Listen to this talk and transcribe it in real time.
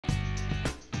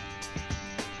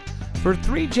For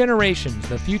 3 generations,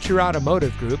 the Future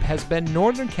Automotive Group has been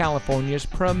Northern California's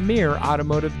premier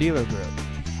automotive dealer group.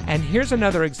 And here's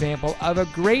another example of a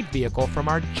great vehicle from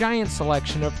our giant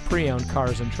selection of pre-owned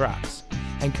cars and trucks.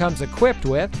 And comes equipped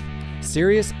with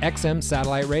Sirius XM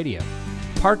satellite radio,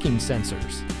 parking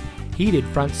sensors, heated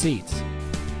front seats,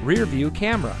 rear view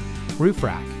camera, roof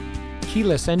rack,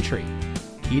 keyless entry,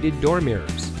 heated door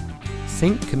mirrors,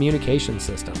 sync communication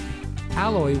system,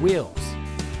 alloy wheels,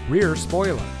 rear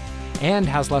spoiler, and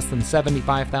has less than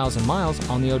 75,000 miles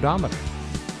on the odometer.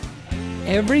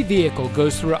 Every vehicle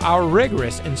goes through our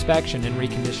rigorous inspection and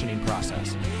reconditioning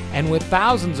process. And with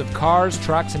thousands of cars,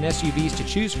 trucks, and SUVs to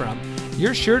choose from,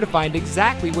 you're sure to find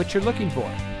exactly what you're looking for.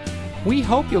 We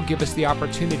hope you'll give us the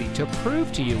opportunity to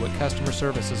prove to you what customer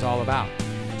service is all about.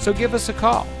 So give us a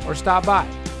call or stop by.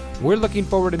 We're looking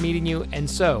forward to meeting you, and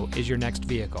so is your next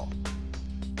vehicle.